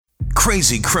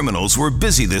Crazy criminals were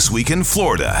busy this week in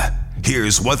Florida.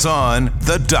 Here's what's on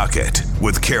The Docket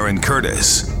with Karen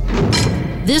Curtis.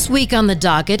 This week on The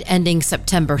Docket, ending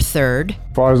September 3rd.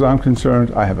 As far as I'm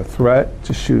concerned, I have a threat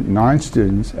to shoot 9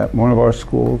 students at one of our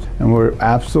schools, and we're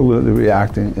absolutely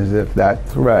reacting as if that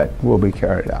threat will be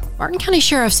carried out. Martin County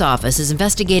Sheriff's Office is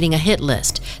investigating a hit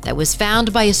list that was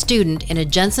found by a student in a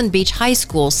Jensen Beach High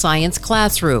School science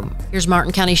classroom. Here's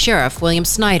Martin County Sheriff William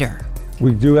Snyder.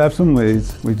 We do have some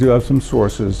leads, we do have some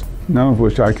sources, none of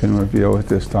which I can reveal at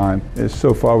this time.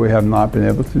 So far, we have not been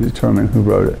able to determine who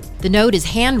wrote it. The note is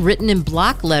handwritten in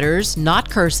block letters, not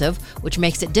cursive, which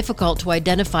makes it difficult to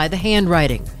identify the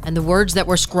handwriting. And the words that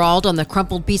were scrawled on the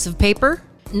crumpled piece of paper?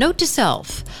 Note to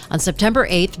self, on September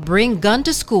 8th, bring gun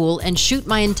to school and shoot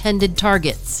my intended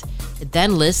targets. It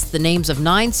then lists the names of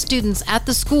 9 students at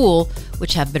the school,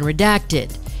 which have been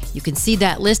redacted. You can see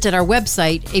that list at our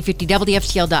website,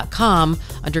 a50wftl.com,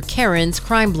 under Karen's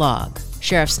crime blog.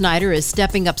 Sheriff Snyder is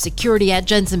stepping up security at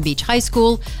Jensen Beach High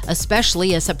School,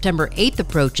 especially as September 8th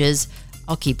approaches.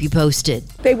 I'll keep you posted.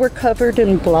 They were covered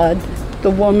in blood.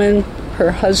 The woman,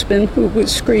 her husband, who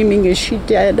was screaming, "Is she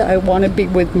dead? I want to be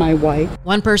with my wife."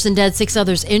 1 person dead, 6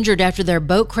 others injured after their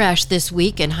boat crashed this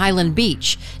week in Highland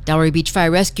Beach. Delray Beach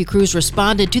Fire Rescue crews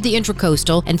responded to the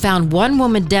Intracoastal and found 1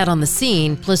 woman dead on the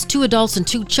scene, plus 2 adults and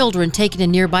 2 children taken to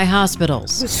nearby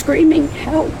hospitals. I was screaming,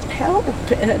 "Help, help."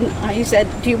 And I said,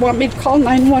 "Do you want me to call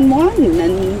 911?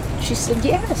 And she said,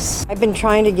 "Yes." I've been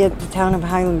trying to get the town of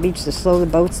Highland Beach to slow the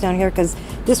boats down here because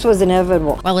this was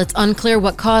inevitable. While it's unclear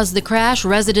what caused the crash,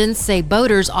 residents say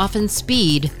boaters often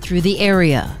speed through the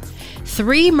area.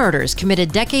 3 murders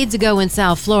committed decades ago in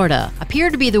South Florida appear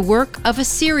to be the work of a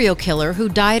serial killer who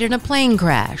died in a plane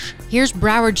crash. Here's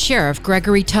Broward Sheriff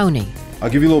Gregory Toney. I'll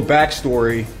give you a little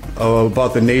backstory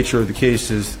about the nature of the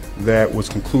cases that was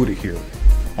concluded here.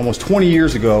 Almost 20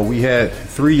 years ago, we had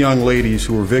 3 young ladies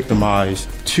who were victimized,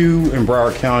 2 in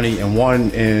Broward County and 1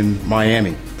 in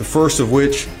Miami. The first of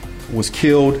which was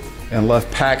killed and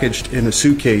left packaged in a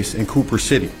suitcase in Cooper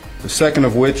City. The second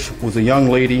of which was a young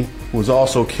lady who was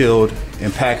also killed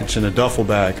and packaged in a duffel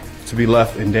bag to be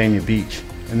left in Dania Beach.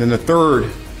 And then the third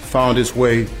found its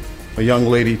way, a young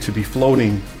lady to be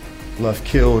floating, left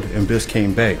killed in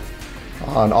Biscayne Bay.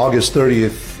 On August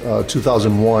 30th,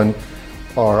 2001,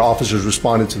 our officers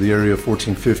responded to the area of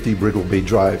 1450 Briggle Bay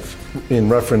Drive in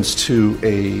reference to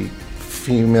a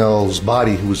female's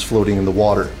body who was floating in the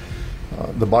water.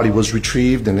 The body was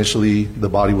retrieved. Initially, the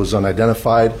body was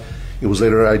unidentified. It was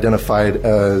later identified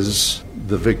as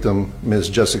the victim, Ms.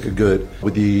 Jessica Good.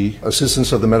 With the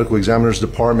assistance of the medical examiner's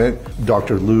department,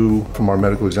 Dr. Liu from our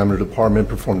medical examiner department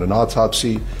performed an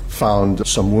autopsy, found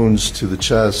some wounds to the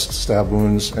chest, stab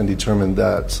wounds, and determined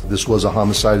that this was a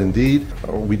homicide indeed.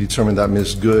 We determined that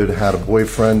Ms. Good had a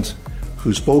boyfriend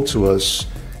who spoke to us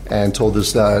and told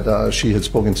us that she had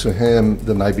spoken to him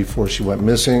the night before she went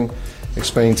missing,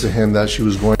 explaining to him that she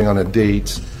was going on a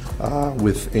date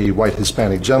with a white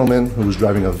Hispanic gentleman who was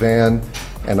driving a van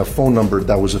and a phone number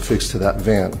that was affixed to that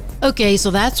van. Okay, so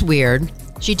that's weird.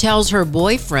 She tells her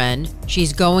boyfriend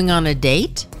she's going on a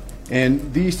date?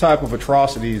 And these type of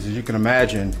atrocities, as you can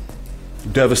imagine,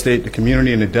 devastate the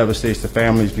community and it devastates the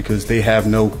families because they have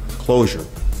no closure.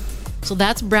 So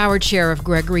that's Broward Sheriff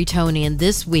Gregory Toney, and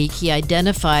this week he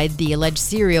identified the alleged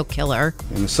serial killer.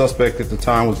 And the suspect at the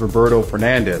time was Roberto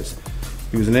Fernandez.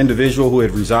 He was an individual who had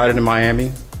resided in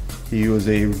Miami. He was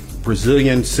a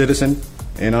Brazilian citizen,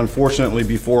 and unfortunately,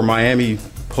 before Miami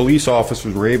police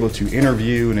officers were able to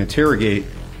interview and interrogate,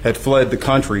 had fled the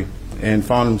country and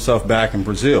found himself back in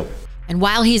Brazil. And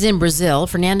while he's in Brazil,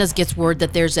 Fernandez gets word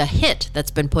that there's a hit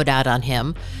that's been put out on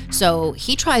him. So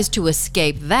he tries to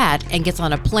escape that and gets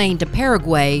on a plane to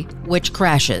Paraguay, which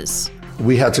crashes.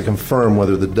 We had to confirm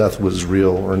whether the death was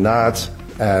real or not,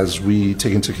 as we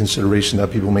take into consideration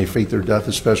that people may fake their death,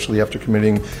 especially after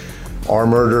committing our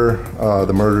murder,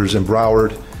 the murders in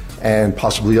Broward, and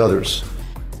possibly others.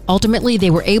 Ultimately, they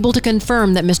were able to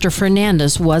confirm that Mr.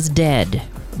 Fernandez was dead.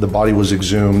 The body was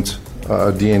exhumed,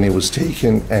 DNA was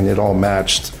taken, and it all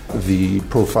matched the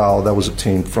profile that was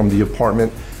obtained from the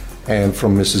apartment and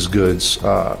from Mrs. Good's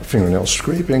fingernail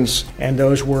scrapings. And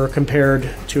those were compared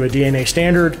to a DNA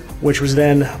standard, which was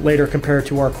then later compared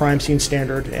to our crime scene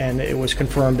standard, and it was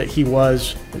confirmed that he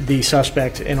was the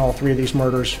suspect in all 3 of these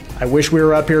murders. I wish we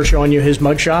were up here showing you his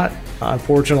mugshot.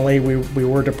 Unfortunately, we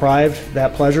were deprived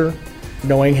that pleasure.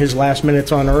 Knowing his last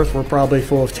minutes on Earth were probably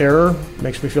full of terror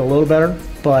makes me feel a little better,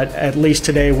 but at least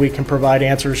today we can provide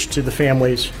answers to the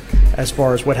families as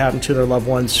far as what happened to their loved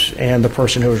ones and the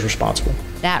person who was responsible.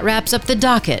 That wraps up The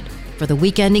Docket for the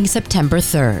week ending September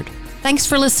 3rd. Thanks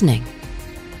for listening.